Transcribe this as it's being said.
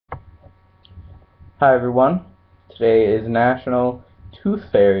Hi everyone. Today is National Tooth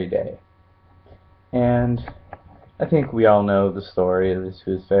Fairy Day. And I think we all know the story of the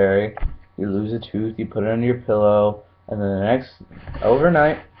Tooth Fairy. You lose a tooth, you put it under your pillow, and then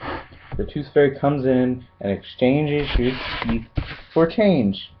overnight, the Tooth Fairy comes in and exchanges your teeth for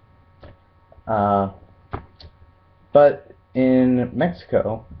change. But in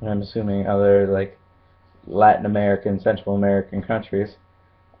Mexico, and I'm assuming other Latin American, Central American countries,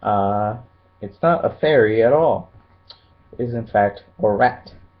 it's not a fairy at all. It is in fact a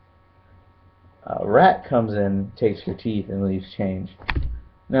rat. A rat comes in, takes your teeth, and leaves change.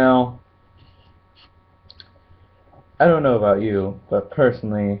 Now, I don't know about you, but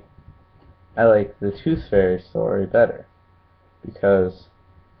personally, I like the Tooth Fairy story better because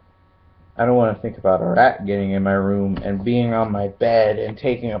I don't want to think about a rat getting in my room and being on my bed and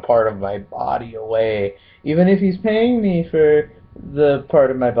taking a part of my body away. Even if he's paying me for the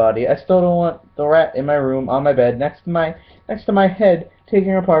part of my body, I still don't want the rat in my room on my bed next to my head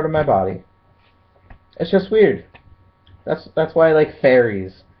taking a part of my body. It's just weird. That's why I like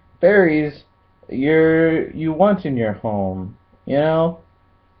fairies. Fairies, you want in your home, you know?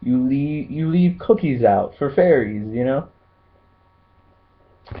 You leave cookies out for fairies, you know?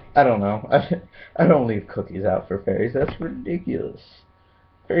 I don't know. I don't leave cookies out for fairies. That's ridiculous.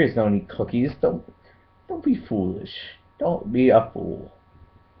 Fairies don't eat cookies. Don't be foolish. Don't be a fool.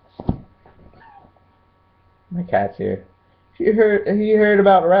 My cat's here. He heard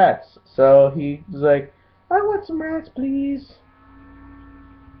about rats, so he was like, I want some rats, please.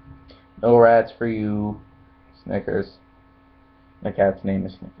 No rats for you, Snickers. My cat's name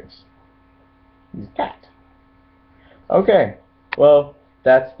is Snickers. He's a cat. Okay, well,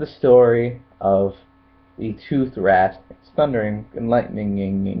 that's the story of the toothed rat. It's thundering and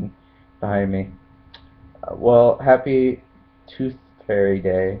lightninging behind me. Well, happy Tooth Fairy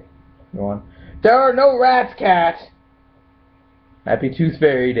Day, everyone. There are no rats, cat! Happy Tooth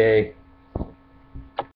Fairy Day.